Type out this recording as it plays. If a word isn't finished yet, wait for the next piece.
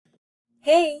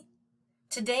Hey!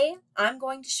 Today, I'm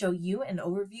going to show you an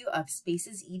overview of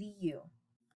SpacesEDU.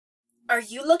 Are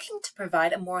you looking to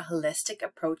provide a more holistic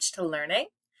approach to learning?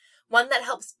 One that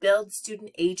helps build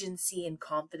student agency and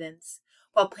confidence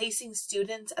while placing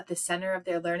students at the center of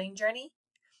their learning journey?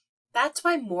 That's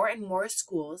why more and more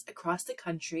schools across the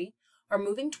country are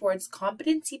moving towards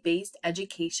competency-based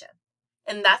education,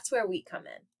 and that's where we come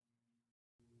in.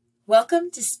 Welcome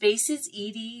to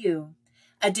SpacesEDU,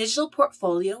 a digital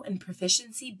portfolio and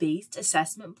proficiency-based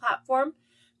assessment platform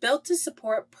built to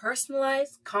support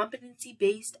personalized,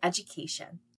 competency-based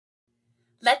education.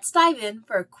 Let's dive in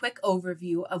for a quick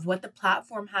overview of what the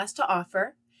platform has to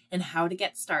offer and how to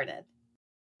get started.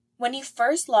 When you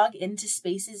first log into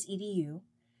SpacesEDU,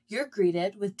 you're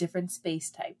greeted with different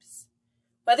space types.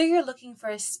 Whether you're looking for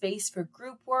a space for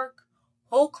group work,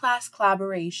 whole class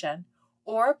collaboration,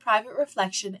 or private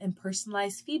reflection and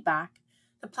personalized feedback,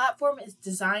 the platform is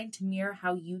designed to mirror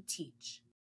how you teach.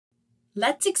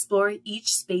 Let's explore each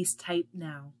space type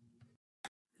now.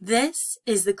 This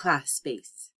is the class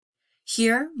space.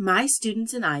 Here, my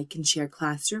students and I can share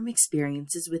classroom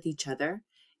experiences with each other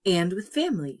and with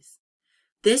families.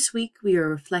 This week, we are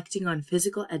reflecting on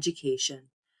physical education.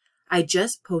 I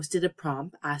just posted a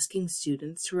prompt asking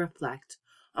students to reflect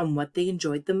on what they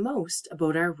enjoyed the most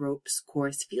about our ropes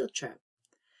course field trip.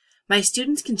 My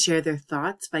students can share their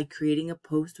thoughts by creating a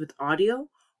post with audio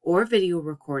or video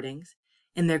recordings,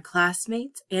 and their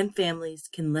classmates and families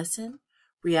can listen,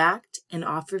 react, and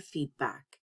offer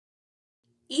feedback.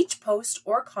 Each post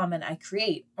or comment I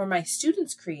create or my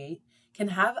students create can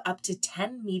have up to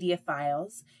 10 media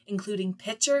files, including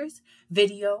pictures,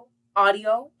 video,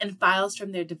 audio, and files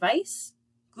from their device,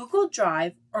 Google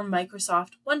Drive, or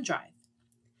Microsoft OneDrive.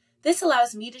 This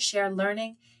allows me to share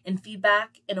learning and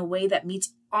feedback in a way that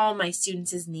meets all my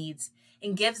students' needs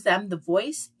and gives them the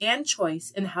voice and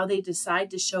choice in how they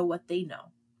decide to show what they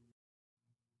know.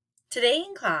 Today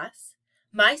in class,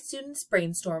 my students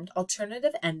brainstormed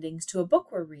alternative endings to a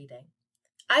book we're reading.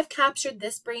 I've captured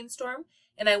this brainstorm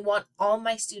and I want all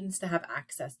my students to have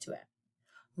access to it,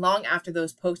 long after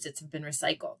those post-its have been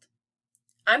recycled.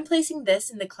 I'm placing this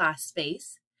in the class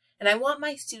space, and I want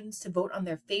my students to vote on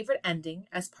their favorite ending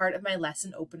as part of my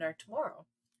lesson opener tomorrow.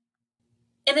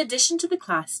 In addition to the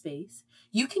class space,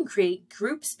 you can create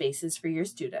group spaces for your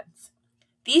students.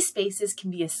 These spaces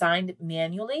can be assigned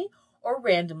manually or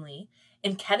randomly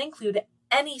and can include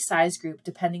any size group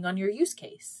depending on your use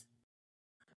case.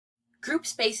 Group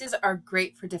spaces are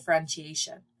great for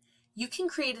differentiation. You can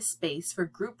create a space for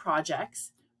group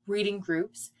projects, reading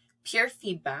groups, peer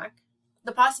feedback.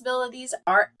 The possibilities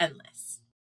are endless.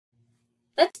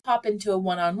 Let's pop into a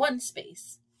one-on-one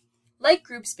space. Like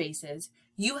group spaces,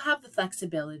 you have the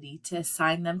flexibility to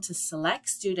assign them to select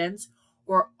students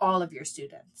or all of your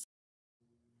students.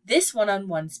 This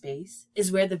one-on-one space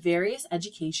is where the various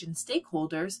education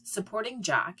stakeholders supporting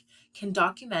Jack can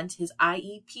document his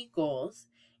IEP goals,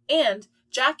 and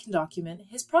Jack can document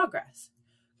his progress.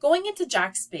 Going into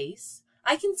Jack's space,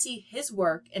 I can see his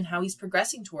work and how he's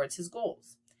progressing towards his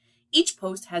goals. Each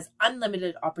post has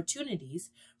unlimited opportunities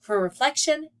for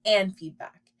reflection and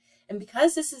feedback. And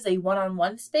because this is a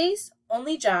one-on-one space,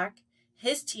 only Jack,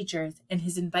 his teachers, and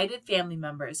his invited family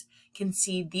members can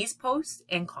see these posts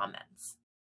and comments.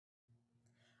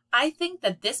 I think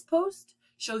that this post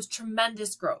shows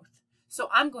tremendous growth, so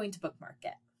I'm going to bookmark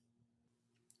it.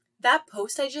 That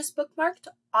post I just bookmarked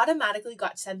automatically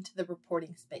got sent to the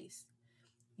reporting space.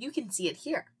 You can see it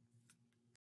here.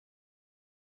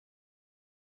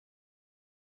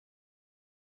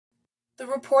 The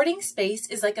reporting space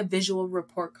is like a visual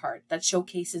report card that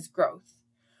showcases growth.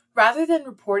 Rather than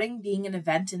reporting being an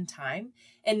event in time,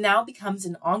 it now becomes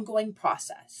an ongoing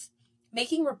process,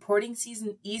 making reporting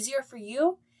season easier for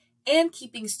you and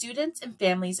keeping students and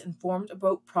families informed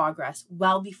about progress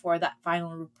well before that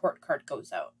final report card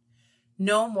goes out.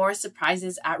 No more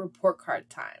surprises at report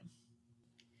card time.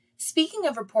 Speaking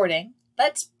of reporting,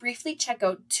 let's briefly check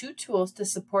out two tools to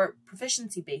support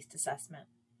proficiency-based assessment.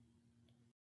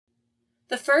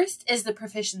 The first is the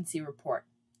Proficiency Report.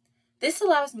 This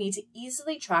allows me to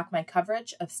easily track my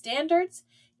coverage of standards,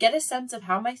 get a sense of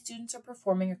how my students are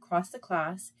performing across the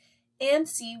class, and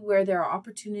see where there are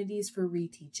opportunities for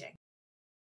reteaching.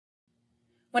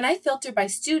 When I filter by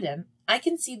student, I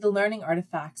can see the learning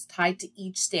artifacts tied to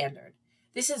each standard.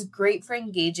 This is great for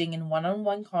engaging in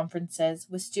one-on-one conferences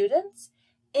with students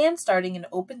and starting an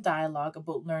open dialogue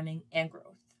about learning and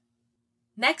growth.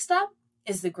 Next up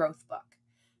is the GrowthBook.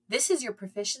 This is your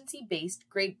proficiency-based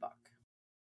gradebook.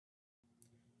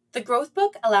 The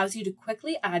GrowthBook allows you to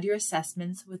quickly add your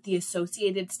assessments with the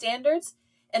associated standards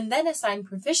and then assign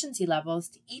proficiency levels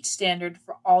to each standard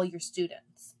for all your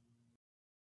students.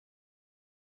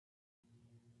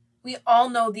 We all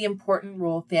know the important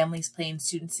role families play in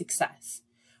student success.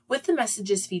 With the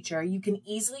Messages feature, you can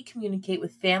easily communicate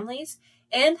with families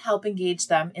and help engage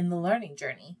them in the learning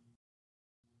journey.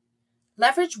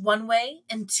 Leverage one-way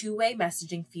and two-way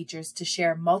messaging features to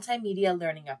share multimedia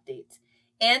learning updates,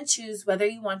 and choose whether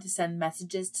you want to send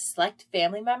messages to select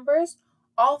family members,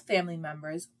 all family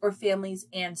members, or families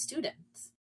and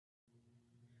students.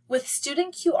 With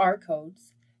student QR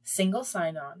codes, single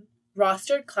sign-on,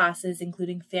 rostered classes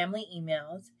including family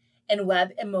emails, and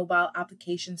web and mobile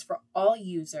applications for all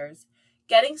users,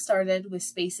 getting started with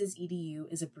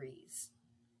SpacesEDU is a breeze.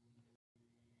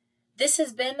 This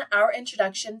has been our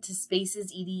introduction to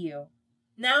SpacesEDU.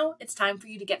 Now it's time for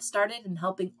you to get started in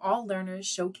helping all learners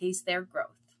showcase their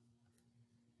growth.